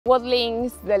What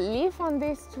links the leaf on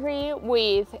this tree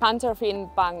with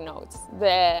counterfeit banknotes?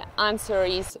 The answer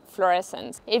is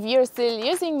fluorescence. If you're still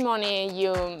using money,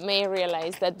 you may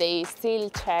realize that they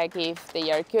still check if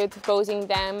they are good exposing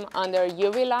them under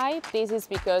UV light. This is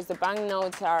because the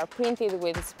banknotes are printed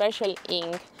with special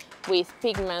ink with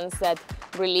pigments that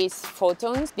release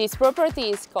photons. This property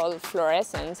is called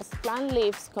fluorescence. Plant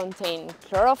leaves contain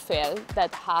chlorophyll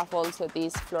that have also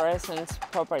this fluorescence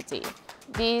property.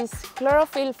 These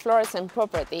chlorophyll fluorescent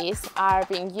properties are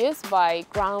being used by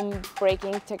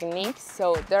groundbreaking techniques.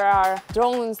 So there are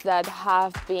drones that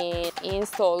have been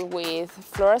installed with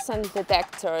fluorescent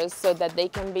detectors so that they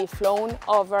can be flown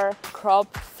over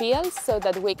crop fields so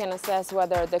that we can assess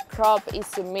whether the crop is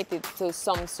submitted to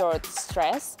some sort of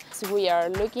stress. So we are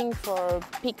looking for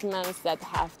pigments that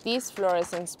have these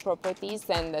fluorescence properties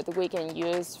and that we can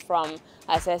use from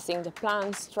assessing the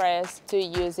plant stress to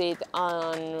use it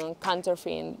on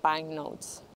counterfeit banknotes.